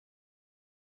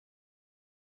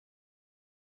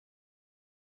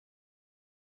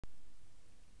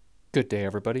Good day,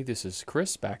 everybody. This is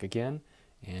Chris back again,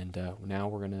 and now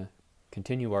we're going to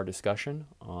continue our discussion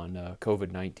on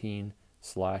COVID-19 /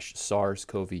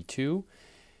 SARS-CoV-2.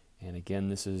 And again,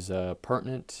 this is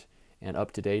pertinent and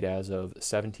up to date as of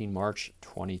 17 March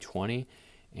 2020.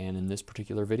 And in this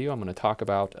particular video, I'm going to talk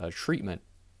about treatment,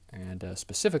 and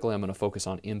specifically, I'm going to focus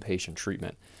on inpatient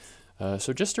treatment.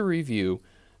 So just to review,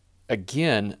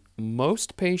 again,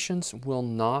 most patients will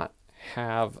not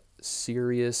have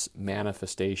serious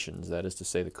manifestations. That is to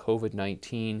say, the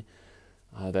COVID-19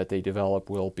 that they develop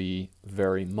will be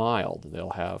very mild.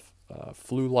 They'll have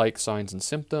flu-like signs and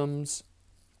symptoms,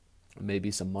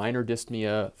 maybe some minor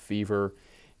dyspnea, fever,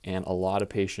 and a lot of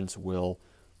patients will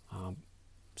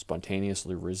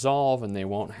spontaneously resolve and they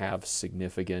won't have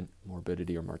significant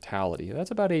morbidity or mortality.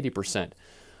 That's about 80%.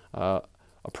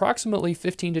 Approximately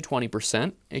 15 to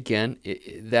 20%, again,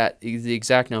 the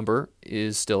exact number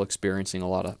is still experiencing a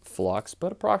lot of flux,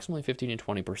 but approximately 15 to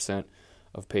 20%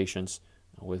 of patients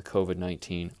with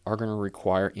COVID-19 are going to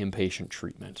require inpatient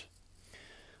treatment.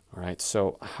 All right,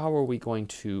 so how are we going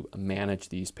to manage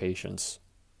these patients?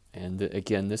 And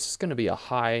again, this is going to be a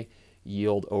high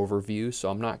yield overview,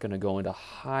 so I'm not going to go into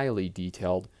highly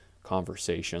detailed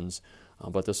conversations,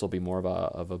 but this will be more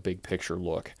of a big picture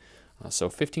look. So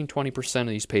 15–20% of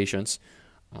these patients.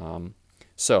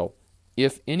 So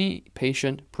if any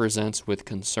patient presents with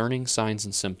concerning signs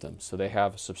and symptoms, so they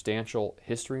have substantial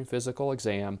history and physical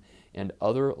exam and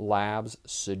other labs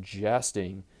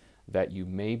suggesting that you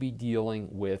may be dealing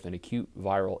with an acute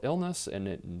viral illness and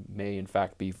it may in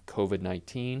fact be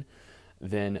COVID-19,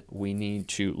 then we need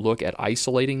to look at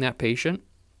isolating that patient.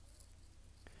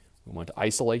 We want to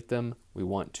isolate them. We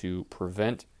want to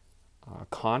prevent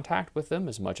contact with them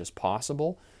as much as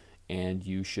possible, and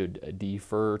you should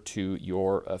defer to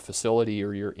your facility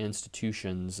or your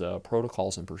institution's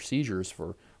protocols and procedures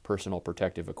for personal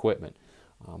protective equipment.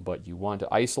 But you want to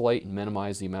isolate and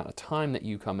minimize the amount of time that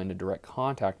you come into direct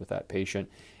contact with that patient,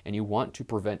 and you want to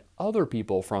prevent other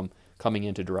people from coming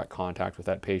into direct contact with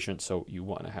that patient. So you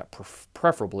want to have,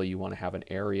 preferably you want to have an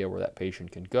area where that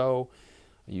patient can go.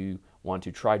 You want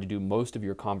to try to do most of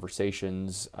your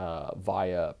conversations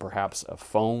via perhaps a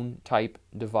phone type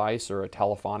device or a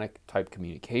telephonic type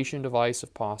communication device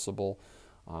if possible,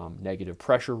 negative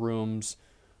pressure rooms,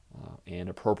 and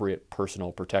appropriate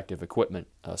personal protective equipment,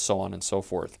 so on and so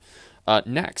forth.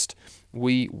 Next,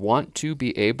 we want to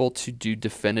be able to do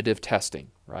definitive testing,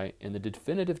 right? And the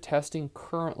definitive testing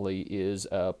currently is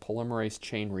a polymerase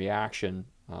chain reaction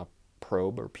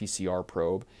probe or PCR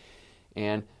probe,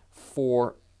 and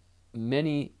for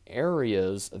many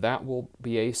areas that will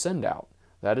be a send-out.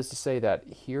 That is to say that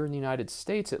here in the United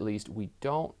States at least, we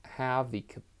don't have the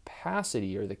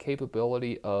capacity or the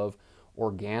capability of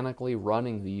organically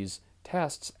running these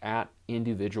tests at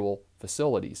individual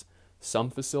facilities. Some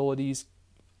facilities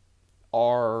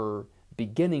are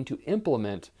beginning to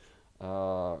implement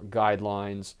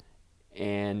guidelines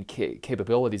and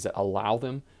capabilities that allow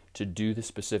them to do the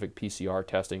specific PCR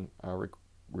testing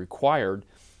required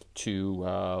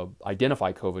to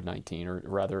identify COVID-19, or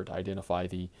rather to identify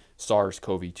the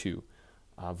SARS-CoV-2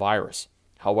 virus.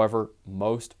 However,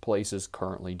 most places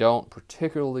currently don't,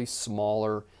 particularly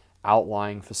smaller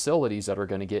outlying facilities that are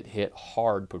going to get hit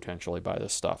hard potentially by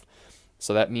this stuff.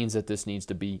 So that means that this needs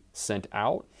to be sent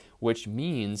out, which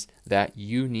means that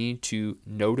you need to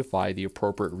notify the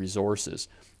appropriate resources.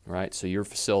 Right? So your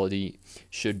facility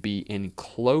should be in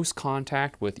close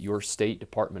contact with your state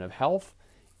Department of Health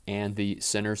and the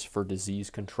Centers for Disease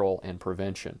Control and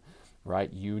Prevention,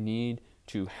 right? You need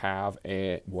to have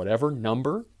whatever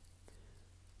number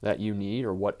that you need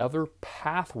or whatever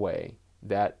pathway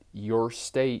that your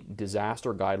state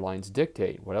disaster guidelines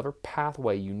dictate, whatever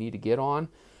pathway you need to get on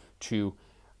to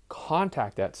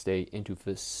contact that state and to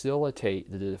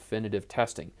facilitate the definitive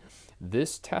testing.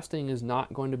 This testing is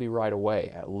not going to be right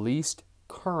away, at least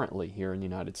currently here in the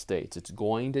United States. It's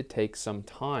going to take some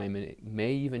time, and it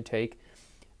may even take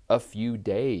a few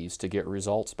days to get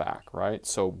results back, right?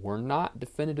 So we're not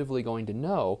definitively going to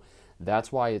know.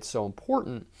 That's why it's so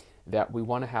important that we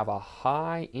want to have a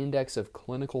high index of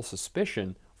clinical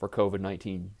suspicion for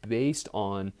COVID-19 based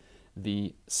on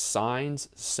the signs,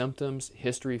 symptoms,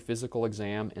 history, physical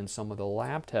exam, and some of the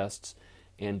lab tests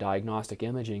and diagnostic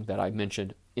imaging that I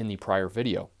mentioned in the prior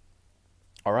video.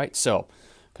 All right, so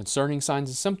concerning signs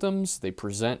and symptoms, they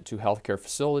present to healthcare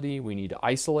facility. We need to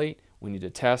isolate, we need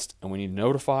to test, and we need to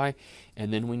notify,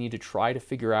 and then we need to try to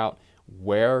figure out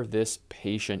where this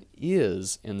patient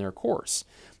is in their course.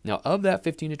 Now, of that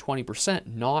 15 to 20%,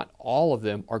 not all of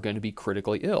them are going to be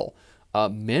critically ill.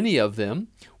 Many of them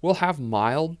will have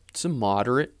mild to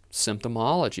moderate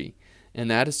symptomology, and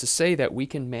that is to say that we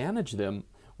can manage them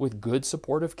with good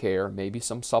supportive care, maybe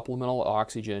some supplemental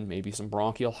oxygen, maybe some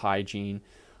bronchial hygiene,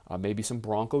 maybe some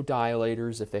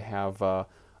bronchodilators if they have a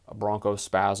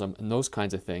bronchospasm, and those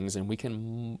kinds of things, and we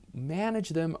can manage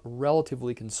them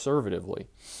relatively conservatively.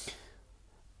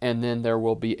 And then there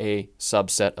will be a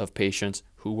subset of patients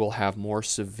who will have more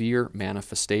severe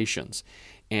manifestations.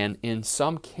 And in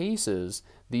some cases,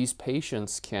 these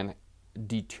patients can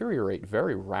deteriorate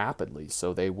very rapidly.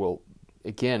 So they will,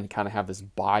 again, kind of have this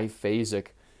biphasic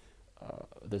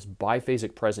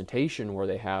presentation where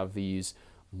they have these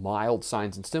mild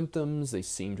signs and symptoms, they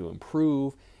seem to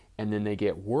improve, and then they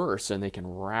get worse and they can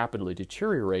rapidly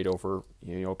deteriorate over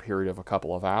a period of a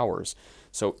couple of hours.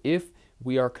 So if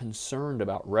we are concerned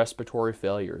about respiratory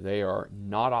failure, they are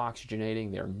not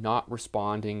oxygenating, they're not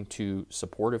responding to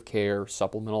supportive care,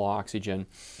 supplemental oxygen,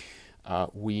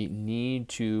 we need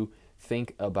to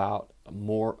think about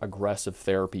more aggressive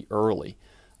therapy early.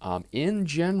 In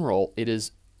general, it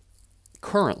is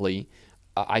currently,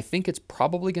 I think it's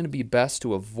probably going to be best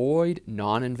to avoid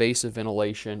non-invasive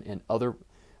ventilation and other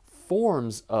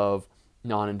forms of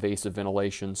non-invasive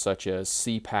ventilation such as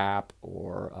CPAP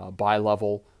or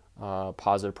bilevel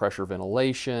positive pressure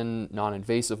ventilation,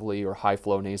 non-invasively, or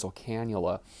high-flow nasal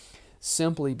cannula,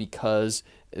 simply because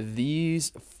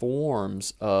these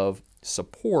forms of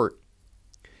support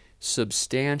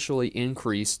substantially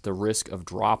increase the risk of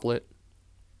droplet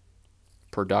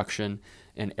production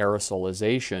and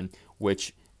aerosolization,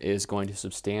 which is going to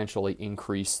substantially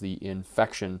increase the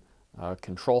infection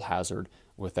control hazard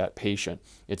with that patient.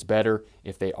 It's better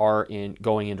if they are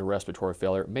going into respiratory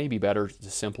failure, it may be better to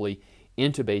simply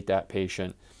intubate that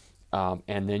patient,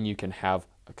 and then you can have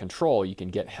a control. You can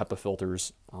get HEPA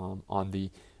filters on the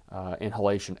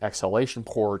inhalation exhalation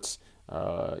ports.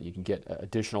 You can get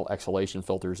additional exhalation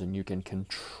filters, and you can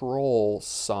control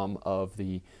some of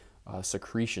the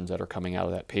secretions that are coming out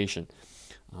of that patient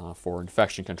for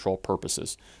infection control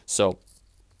purposes. So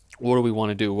what do we want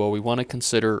to do? Well, we want to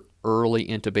consider early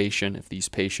intubation if these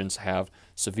patients have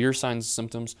severe signs and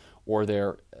symptoms, or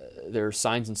their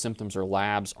signs and symptoms or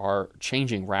labs are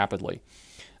changing rapidly.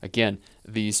 Again,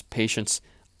 these patients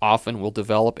often will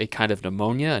develop a kind of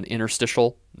pneumonia, an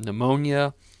interstitial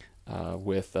pneumonia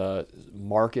with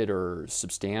marked or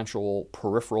substantial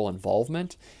peripheral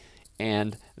involvement,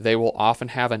 and they will often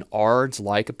have an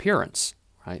ARDS-like appearance.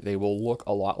 Right? They will look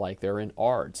a lot like they're in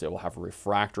ARDS. They will have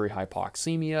refractory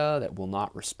hypoxemia that will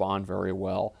not respond very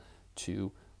well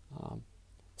to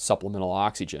supplemental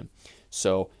oxygen.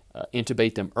 So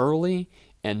intubate them early,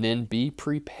 and then be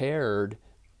prepared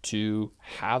to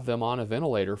have them on a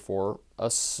ventilator for a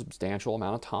substantial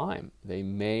amount of time. They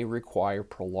may require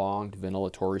prolonged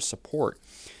ventilatory support.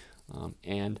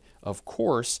 And of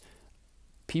course,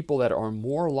 people that are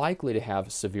more likely to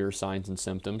have severe signs and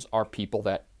symptoms are people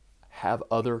that have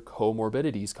other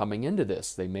comorbidities coming into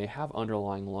this. They may have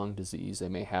underlying lung disease, they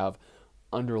may have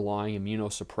underlying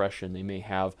immunosuppression, they may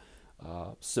have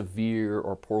severe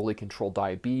or poorly controlled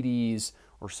diabetes,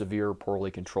 or severe or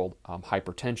poorly controlled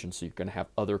hypertension. So you're going to have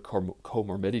other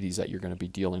comorbidities that you're going to be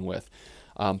dealing with.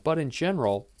 But in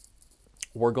general,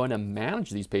 we're going to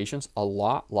manage these patients a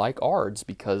lot like ARDS,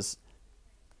 because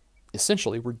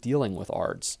essentially we're dealing with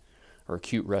ARDS, or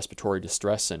acute respiratory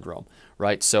distress syndrome,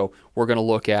 right? So we're going to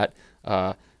look at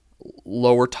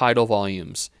lower tidal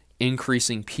volumes,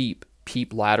 increasing PEEP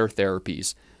ladder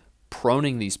therapies,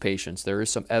 proning these patients. There is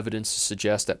some evidence to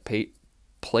suggest that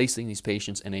placing these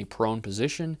patients in a prone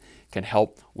position can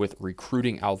help with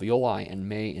recruiting alveoli and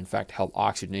may in fact help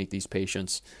oxygenate these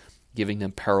patients, giving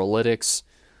them paralytics,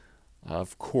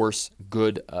 of course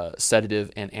good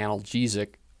sedative and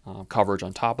analgesic coverage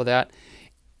on top of that.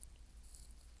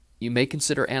 You may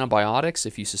consider antibiotics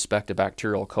if you suspect a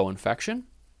bacterial co-infection.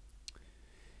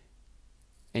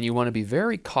 And you want to be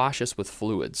very cautious with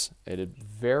fluids. It is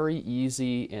very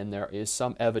easy, and there is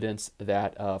some evidence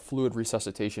that fluid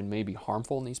resuscitation may be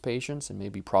harmful in these patients and may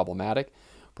be problematic,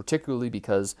 particularly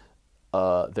because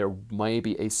there may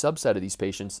be a subset of these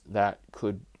patients that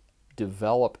could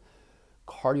develop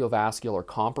cardiovascular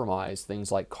compromise,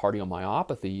 things like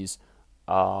cardiomyopathies,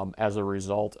 as a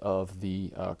result of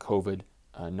the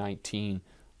COVID-19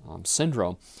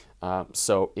 syndrome.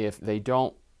 So if they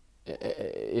don't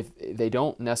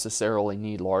necessarily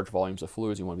need large volumes of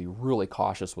fluids, you want to be really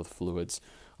cautious with fluids.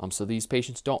 So these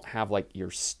patients don't have like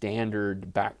your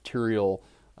standard bacterial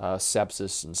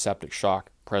sepsis and septic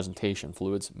shock presentation.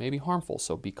 Fluids may be harmful,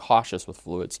 so be cautious with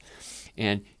fluids.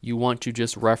 And you want to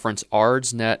just reference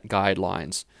ARDS-NET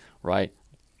guidelines, right?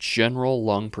 General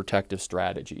lung protective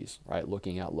strategies, right?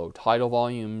 Looking at low tidal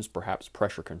volumes, perhaps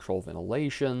pressure control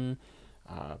ventilation,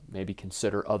 Maybe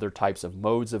consider other types of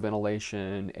modes of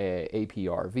ventilation,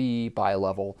 APRV,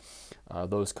 bilevel,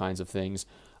 those kinds of things.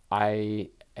 I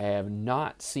have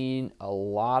not seen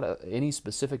any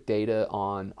specific data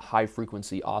on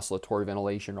high-frequency oscillatory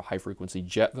ventilation or high-frequency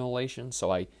jet ventilation,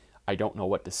 so I don't know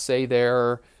what to say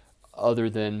there other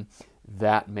than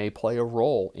that may play a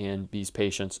role in these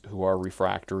patients who are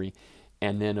refractory.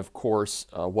 And then, of course,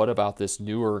 what about this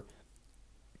newer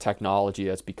technology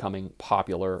that's becoming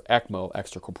popular, Ecmo,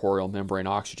 extracorporeal membrane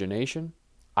oxygenation?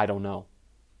 I don't know.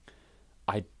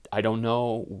 I don't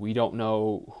know. We don't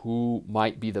know who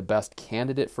might be the best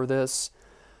candidate for this.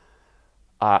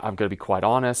 I'm going to be quite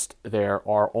honest. There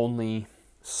are only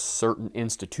certain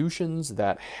institutions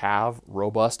that have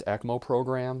robust Ecmo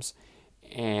programs,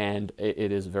 and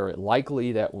it is very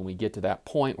likely that when we get to that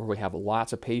point where we have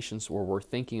lots of patients where we're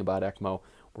thinking about Ecmo,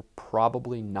 we're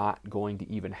probably not going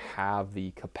to even have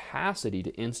the capacity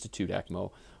to institute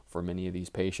Ecmo for many of these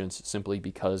patients, simply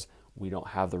because we don't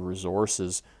have the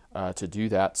resources to do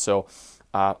that. So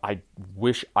I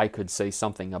wish I could say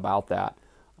something about that.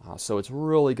 So it's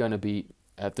really going to be,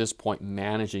 at this point,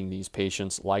 managing these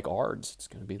patients like ARDS. It's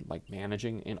going to be like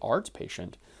managing an ARDS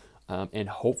patient, and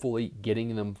hopefully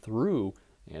getting them through,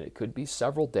 and it could be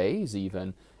several days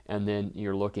even, and then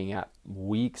you're looking at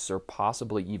weeks or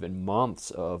possibly even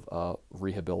months of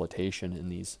rehabilitation in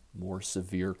these more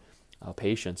severe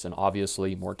patients. And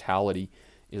obviously mortality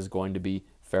is going to be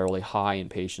fairly high in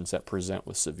patients that present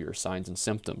with severe signs and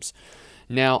symptoms.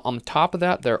 Now, on top of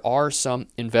that, there are some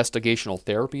investigational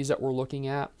therapies that we're looking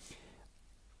at,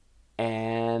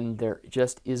 and there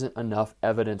just isn't enough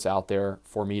evidence out there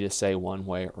for me to say one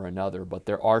way or another. But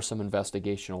there are some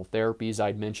investigational therapies.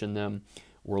 I'd mention them.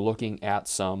 We're looking at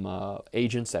some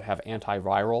agents that have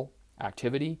antiviral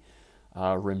activity.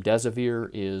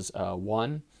 Remdesivir is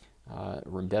one.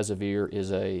 Remdesivir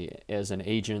is an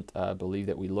agent, I believe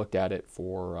that we looked at it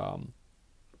for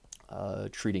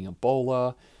treating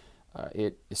Ebola.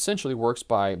 It essentially works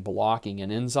by blocking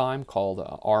an enzyme called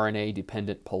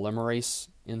RNA-dependent polymerase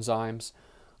enzymes.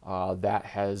 That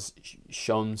has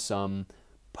shown some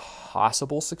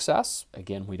possible success.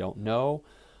 Again, we don't know.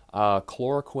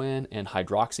 Chloroquine and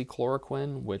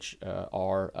hydroxychloroquine, which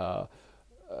are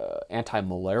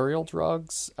anti-malarial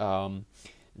drugs.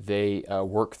 They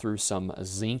work through some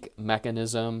zinc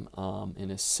mechanism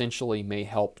and essentially may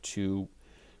help to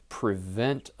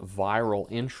prevent viral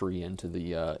entry into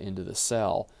the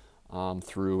cell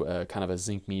through kind of a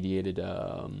zinc-mediated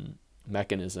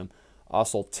mechanism.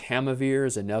 Also, tamivir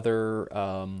is another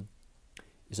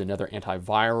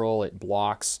antiviral. It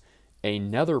blocks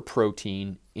another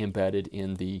protein embedded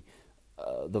in the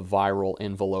viral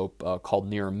envelope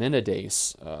called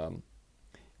neuraminidase,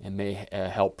 and may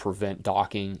help prevent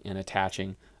docking and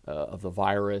attaching of the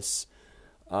virus.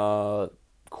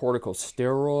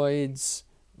 Corticosteroids,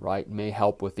 right, may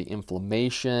help with the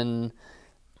inflammation.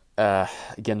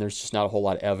 Again, there's just not a whole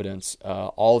lot of evidence.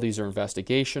 All of these are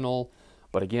investigational,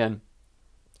 but again,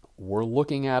 we're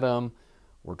looking at them,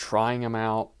 we're trying them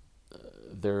out.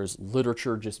 There's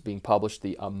literature just being published.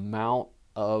 The amount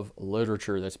of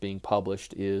literature that's being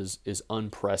published is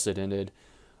unprecedented,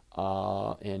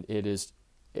 and it's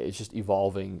just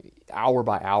evolving hour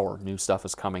by hour. New stuff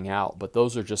is coming out, but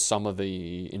those are just some of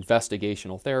the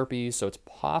investigational therapies. So it's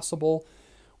possible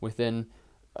within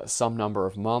some number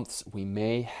of months we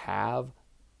may have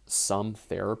some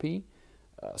therapy,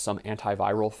 some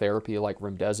antiviral therapy like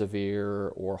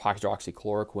remdesivir or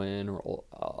hydroxychloroquine, or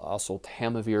also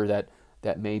tamivir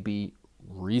that may be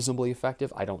reasonably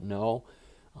effective. I don't know.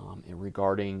 And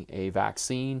regarding a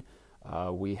vaccine,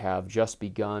 we have just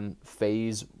begun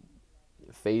phase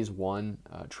 1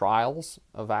 trials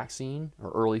of vaccine, or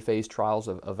early phase trials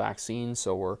of vaccine.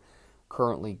 So we're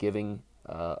currently giving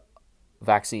a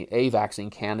vaccine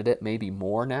candidate, maybe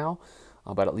more now,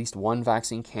 but at least one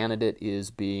vaccine candidate is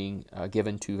being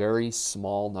given to very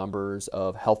small numbers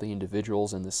of healthy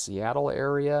individuals in the Seattle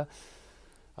area.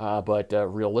 But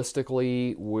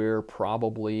realistically, we're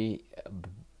probably,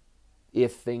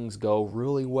 if things go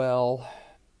really well,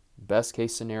 best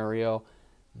case scenario,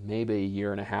 maybe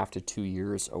 1.5 to 2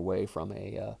 years away from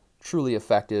a truly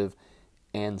effective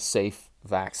and safe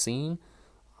vaccine.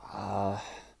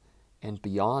 And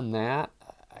beyond that,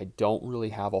 I don't really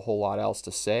have a whole lot else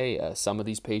to say. Some of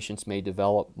these patients may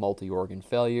develop multi-organ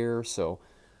failure, so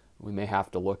we may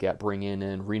have to look at bringing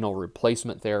in renal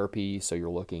replacement therapy. So you're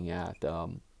looking at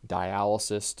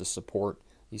dialysis to support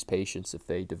these patients if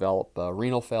they develop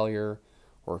renal failure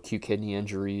or acute kidney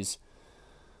injuries.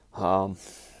 And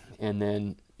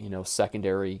then,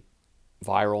 secondary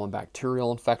viral and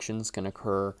bacterial infections can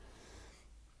occur.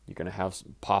 You're going to have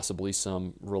possibly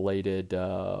some related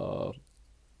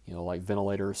like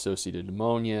ventilator-associated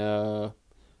pneumonia,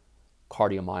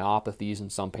 cardiomyopathies in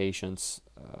some patients,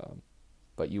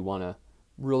 but you want to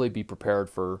really be prepared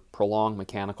for prolonged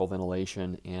mechanical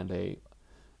ventilation and a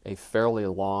fairly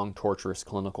long, torturous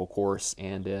clinical course.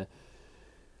 And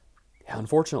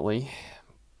unfortunately,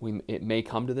 it may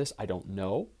come to this. I don't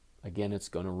know. Again, it's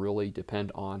going to really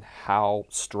depend on how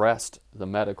stressed the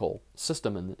medical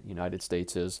system in the United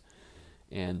States is.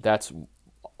 And that's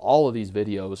all of these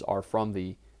videos are from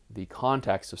the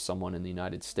context of someone in the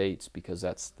United States, because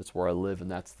that's where I live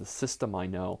and that's the system I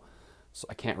know. So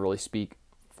I can't really speak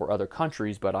for other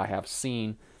countries, but I have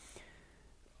seen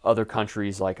other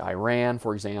countries like Iran,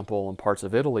 for example, and parts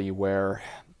of Italy where,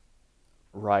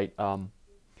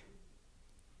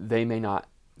 they may not,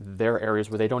 there are areas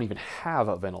where they don't even have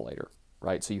a ventilator,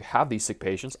 right? So you have these sick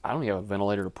patients. I don't even have a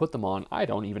ventilator to put them on. I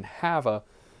don't even have a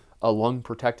lung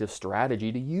protective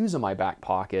strategy to use in my back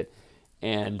pocket.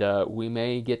 And we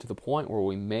may get to the point where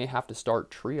we may have to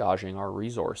start triaging our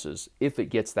resources if it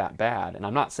gets that bad. And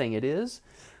I'm not saying it is.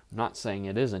 I'm not saying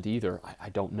it isn't either. I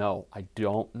don't know. I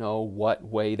don't know what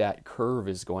way that curve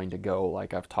is going to go,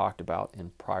 like I've talked about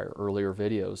in earlier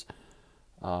videos.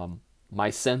 My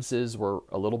senses were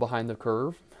a little behind the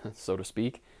curve, so to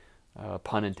speak.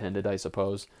 Pun intended, I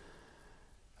suppose.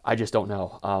 I just don't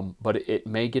know. But it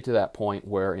may get to that point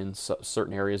where in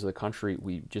certain areas of the country,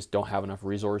 we just don't have enough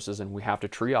resources and we have to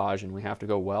triage and we have to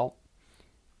go, well,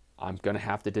 I'm going to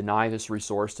have to deny this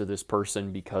resource to this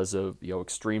person because of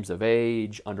extremes of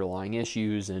age, underlying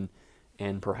issues,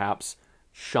 and perhaps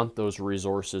shunt those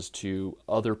resources to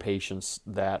other patients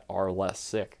that are less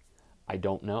sick. I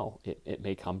don't know. It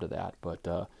may come to that,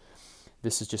 but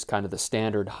this is just kind of the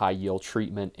standard high-yield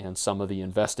treatment and some of the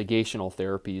investigational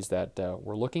therapies that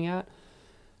we're looking at.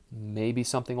 Maybe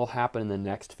something will happen in the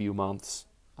next few months,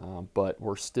 but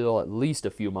we're still at least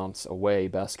a few months away,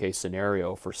 best case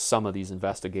scenario, for some of these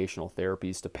investigational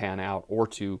therapies to pan out or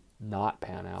to not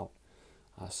pan out.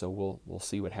 So we'll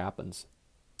see what happens.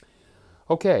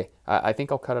 Okay, I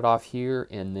think I'll cut it off here,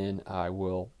 and then I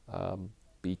will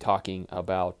be talking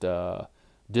about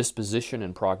disposition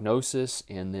and prognosis,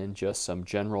 and then just some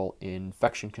general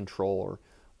infection control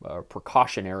or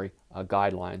precautionary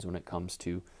guidelines when it comes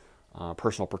to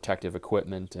personal protective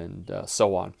equipment and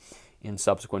so on in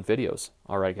subsequent videos.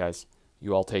 All right, guys,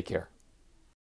 you all take care.